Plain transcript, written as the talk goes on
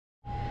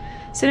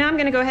So now I'm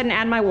gonna go ahead and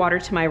add my water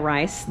to my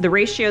rice. The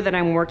ratio that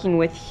I'm working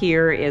with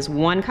here is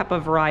 1 cup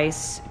of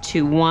rice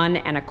to 1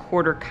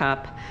 1/4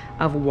 cup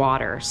of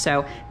water.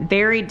 So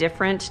very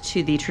different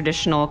to the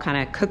traditional kind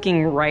of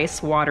cooking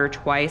rice water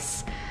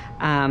twice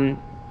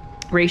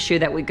ratio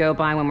that we go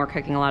by when we're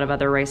cooking a lot of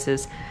other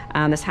rices.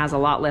 This has a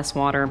lot less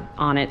water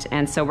on it,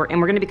 and so we're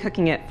gonna be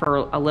cooking it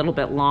for a little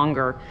bit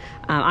longer.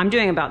 I'm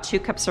doing about 2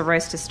 cups of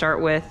rice to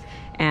start with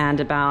and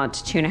about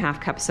 2 1/2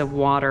 cups of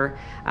water.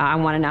 I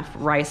want enough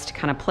rice to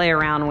kind of play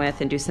around with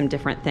and do some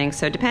different things.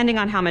 So depending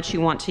on how much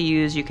you want to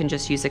use, you can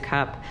just use a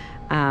cup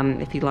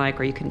if you like,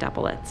 or you can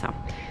double it. So I'm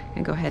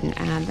gonna go ahead and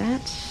add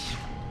that.